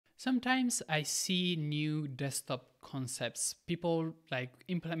Sometimes I see new desktop concepts, people like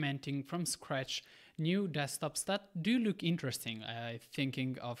implementing from scratch new desktops that do look interesting.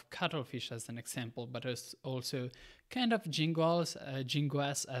 Thinking of Cuttlefish as an example, but there's also kind of Jinguas,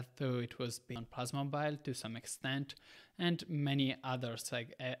 though it was based on Plasma Mobile to some extent, and many others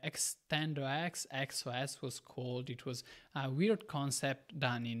like ExtendoX, XOS was called. It was a weird concept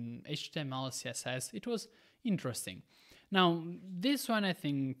done in HTML, CSS. It was interesting. Now, this one I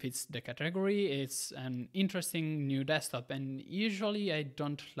think fits the category. It's an interesting new desktop, and usually I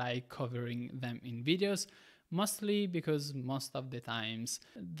don't like covering them in videos, mostly because most of the times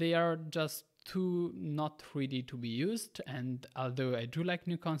they are just too not ready to be used. And although I do like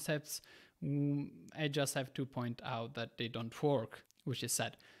new concepts, I just have to point out that they don't work, which is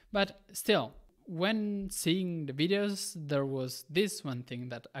sad. But still, when seeing the videos, there was this one thing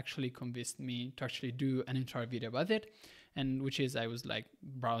that actually convinced me to actually do an entire video about it. And which is I was like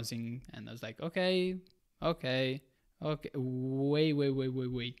browsing and I was like, okay, wait.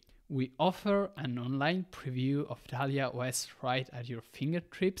 We offer an online preview of Dahlia OS right at your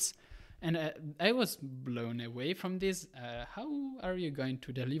fingertips. And I was blown away from this. How are you going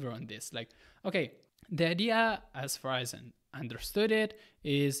to deliver on this? Like, okay, the idea, as far as I understood it,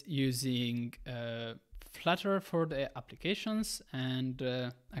 is using Flutter for the applications. And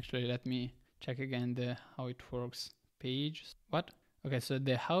actually, let me check again the how it works page. What? Okay, so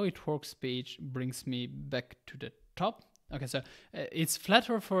the how it works page brings me back to the top. Okay, so it's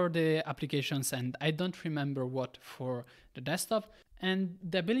Flutter for the applications, and I don't remember what for the desktop. And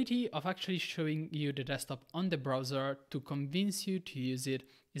the ability of actually showing you the desktop on the browser to convince you to use it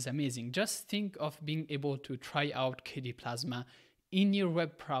is amazing. Just think of being able to try out KDE Plasma in your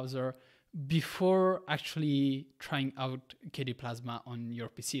web browser before actually trying out KDE Plasma on your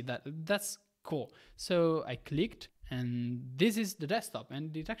PC. That's cool. So I clicked, and this is the desktop,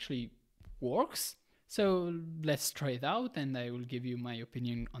 and it actually works. So let's try it out, and I will give you my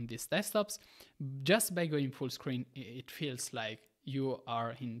opinion on these desktops. Just by going full screen, it feels like you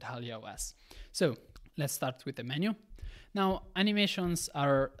are in Dahlia OS. So let's start with the menu. Now, animations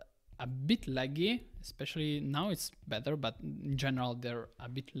are a bit laggy, especially now it's better, but in general, they're a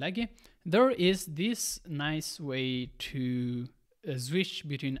bit laggy. There is this nice way to switch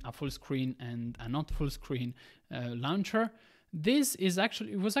between a full screen and a not full screen launcher. This was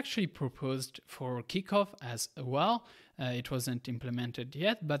actually proposed for Kickoff as well. It wasn't implemented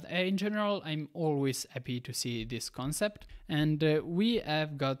yet, but in general, I'm always happy to see this concept. And we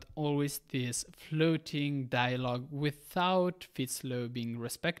have got always this floating dialogue without Fitzlow being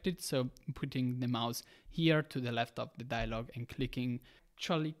respected. So putting the mouse here to the left of the dialogue and clicking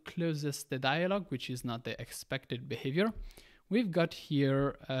actually closes the dialogue, which is not the expected behavior. We've got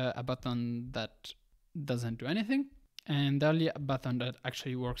here a button that doesn't do anything. And the only button that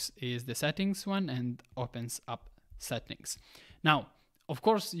actually works is the settings one and opens up settings. Now, of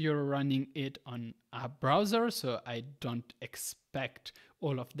course, you're running it on a browser, so I don't expect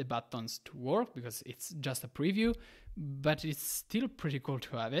all of the buttons to work because it's just a preview, but it's still pretty cool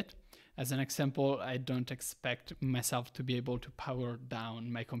to have it. As an example, I don't expect myself to be able to power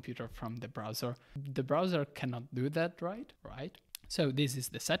down my computer from the browser. The browser cannot do that, right? So this is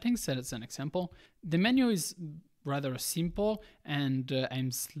the settings, as an example. The menu is rather simple, and I'm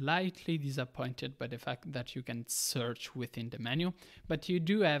slightly disappointed by the fact that you can search within the menu, but you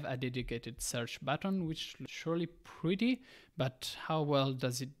do have a dedicated search button, which is surely pretty, but how well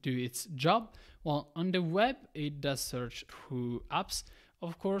does it do its job? Well, on the web, it does search through apps.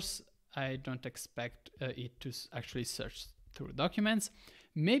 Of course, I don't expect it to actually search through documents.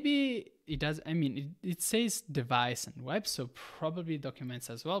 Maybe it does, it says device and web, so probably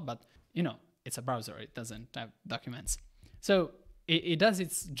documents as well, but it's a browser, it doesn't have documents. So it does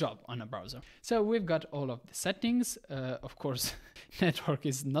its job on a browser. So we've got all of the settings. Of course, network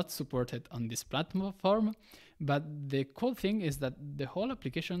is not supported on this platform, but the cool thing is that the whole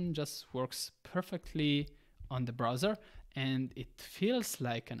application just works perfectly on the browser, and it feels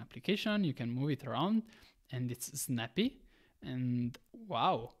like an application. You can move it around, and it's snappy, and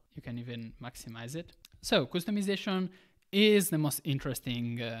wow, you can even maximize it. So customization is the most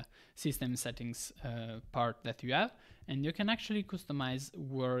interesting system settings part that you have, and you can actually customize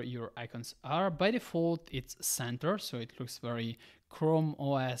where your icons are. By default, it's center, so it looks very Chrome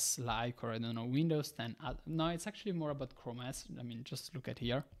OS like, or I don't know, Windows 10. No, it's actually more about Chrome OS. Just look at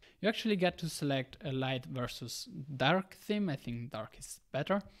here. You actually get to select a light versus dark theme. I think dark is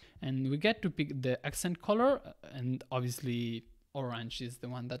better, and we get to pick the accent color, and obviously orange is the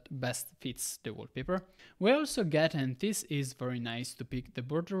one that best fits the wallpaper. We also get, and this is very nice, to pick the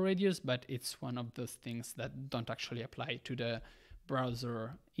border radius, but it's one of those things that don't actually apply to the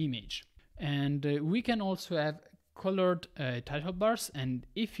browser image. And we can also have colored title bars, and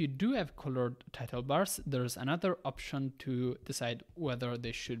if you do have colored title bars, there's another option to decide whether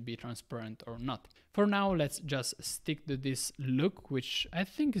they should be transparent or not. For now, let's just stick to this look, which I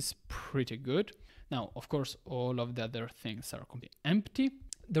think is pretty good. Now, of course, all of the other things are completely empty.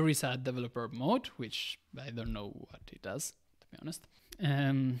 There is a developer mode, which I don't know what it does, to be honest.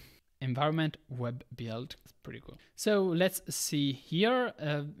 Environment web build, it's pretty cool. So let's see here.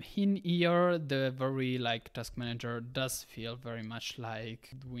 In here, the very task manager does feel very much like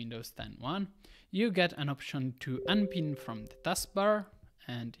Windows 10 one. You get an option to unpin from the taskbar,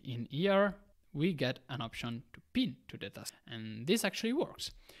 and in here we get an option to pin to the task, and this actually works.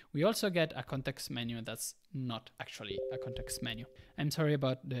 We also get a context menu that's not actually a context menu. I'm sorry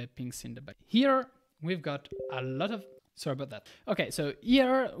about the pings in the back. Here we've got a lot of sorry about that. Okay, so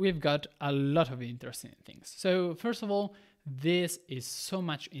here we've got a lot of interesting things. So first of all, this is so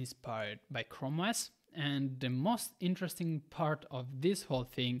much inspired by Chrome OS, and the most interesting part of this whole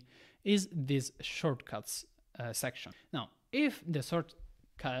thing is this shortcuts section. Now, if the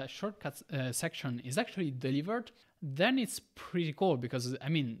shortcuts section is actually delivered, then it's pretty cool because, I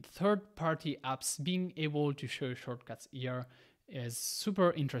mean, third-party apps being able to show shortcuts here is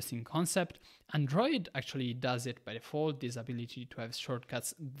super interesting concept. Android actually does it by default, this ability to have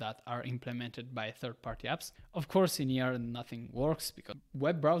shortcuts that are implemented by third-party apps. Of course, in here nothing works because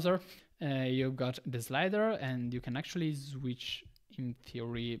web browser, you've got the slider and you can actually switch in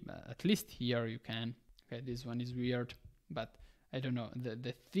theory, at least here you can. Okay, this one is weird, but I don't know,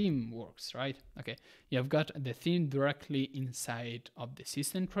 the theme works, right? Okay, you've got the theme directly inside of the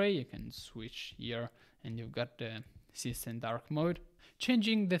system tray. You can switch here and you've got the system dark mode.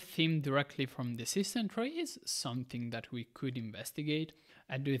 Changing the theme directly from the system tray is something that we could investigate.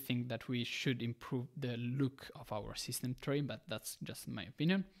 I do think that we should improve the look of our system tray, but that's just my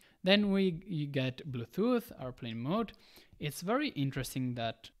opinion. Then you get Bluetooth, airplane mode. It's very interesting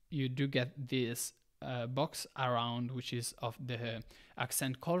that you do get this box around, which is of the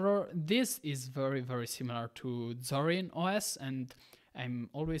accent color. This is very, very similar to Zorin OS, and I'm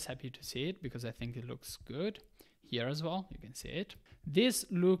always happy to see it because I think it looks good. Here as well, you can see it. This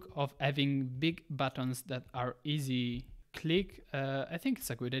look of having big buttons that are easy click, I think it's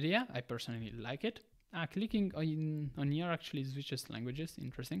a good idea. I personally like it. Clicking on here actually switches languages,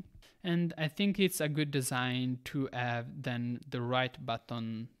 interesting. And I think it's a good design to have then the right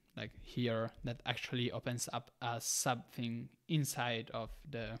button like here that actually opens up as something inside of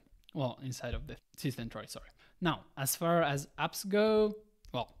the system tray, sorry. Now, as far as apps go,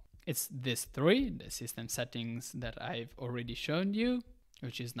 well, it's this three, the system settings that I've already shown you,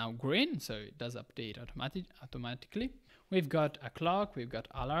 which is now green, so it does update automatically. We've got a clock, we've got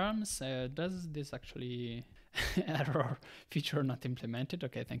alarms. Does this actually error feature not implemented?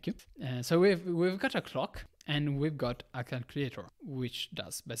 Okay, thank you. So we've got a clock and we've got a calculator, which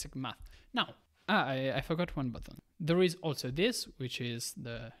does basic math. Now, I forgot one button. There is also this, which is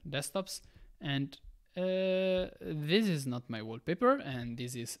the desktops, and this is not my wallpaper, and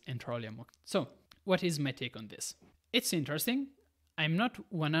this is entirely a mock. So, what is my take on this? It's interesting. I'm not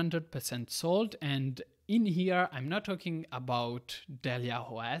 100% sold, and in here I'm not talking about Delia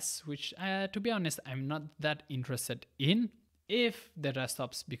OS, which to be honest I'm not that interested in. If the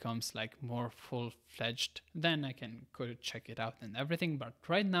desktops becomes like more full-fledged, then I can go check it out and everything, but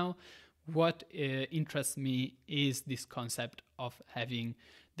right now what interests me is this concept of having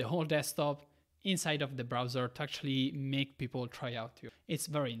the whole desktop inside of the browser to actually make people try out you. It's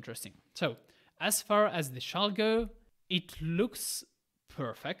very interesting. So as far as the shell go, it looks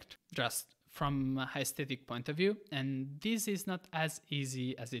perfect just from a aesthetic point of view, and this is not as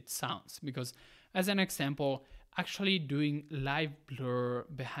easy as it sounds, because as an example, actually doing live blur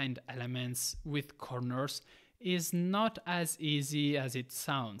behind elements with corners is not as easy as it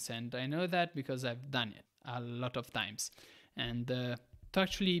sounds, and I know that because I've done it a lot of times. And to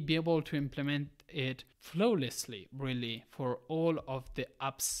actually be able to implement it flawlessly, really, for all of the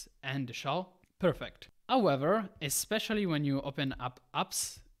apps and the shell, perfect. However, especially when you open up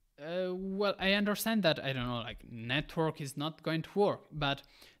apps, well, I understand that, I don't know, like network is not going to work, but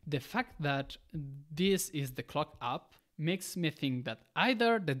the fact that this is the clock app makes me think that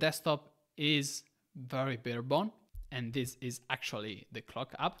either the desktop is very bare bone, and this is actually the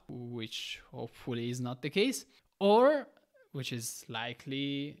clock app, which hopefully is not the case, or, which is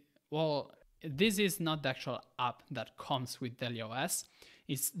likely, well, this is not the actual app that comes with Delia OS,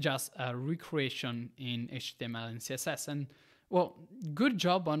 it's just a recreation in HTML and CSS. And well, good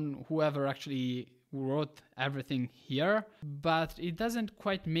job on whoever actually wrote everything here, but it doesn't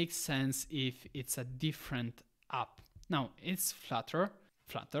quite make sense if it's a different app. Now it's Flutter.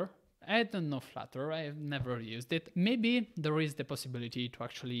 I don't know Flutter, I've never used it. Maybe there is the possibility to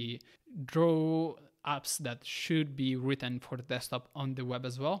actually draw apps that should be written for the desktop on the web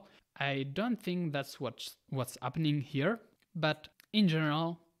as well. I don't think that's what's happening here, but in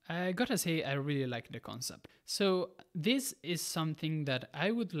general, I gotta say I really like the concept. So this is something that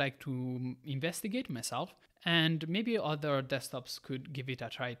I would like to investigate myself, and maybe other desktops could give it a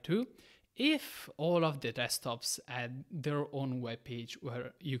try too. If all of the desktops had their own webpage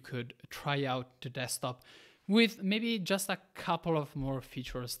where you could try out the desktop with maybe just a couple of more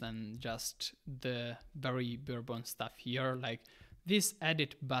features than just the very bare bones stuff here, like this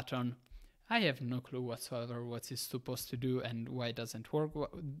edit button. I have no clue whatsoever what it's supposed to do and why it doesn't work.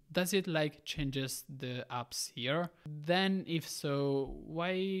 Does it like changes the apps here? Then if so,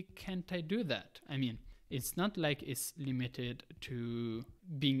 why can't I do that? I mean, it's not like it's limited to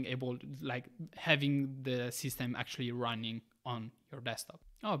being able to, like, having the system actually running on your desktop.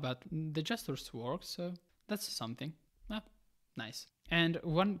 Oh, but the gestures work, so that's something. Ah, nice. And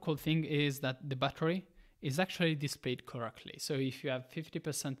one cool thing is that the battery is actually displayed correctly. So if you have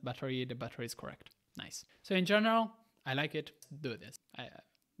 50% battery, the battery is correct. Nice. So in general, I like it. Do this.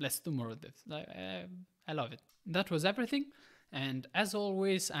 Let's do more of this. I love it. That was everything. And as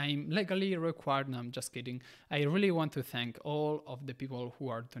always, I'm legally required. No, I'm just kidding. I really want to thank all of the people who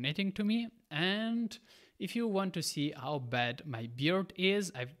are donating to me. And if you want to see how bad my beard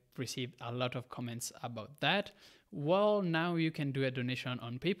is, I've received a lot of comments about that. Well, now you can do a donation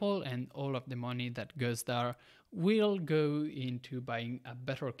on PayPal, and all of the money that goes there will go into buying a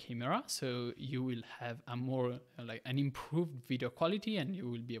better camera. So you will have a more like an improved video quality, and you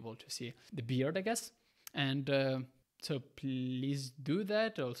will be able to see the beard, I guess. And so please do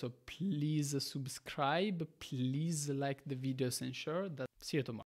that. Also, please subscribe. Please like the videos and share that. See you tomorrow.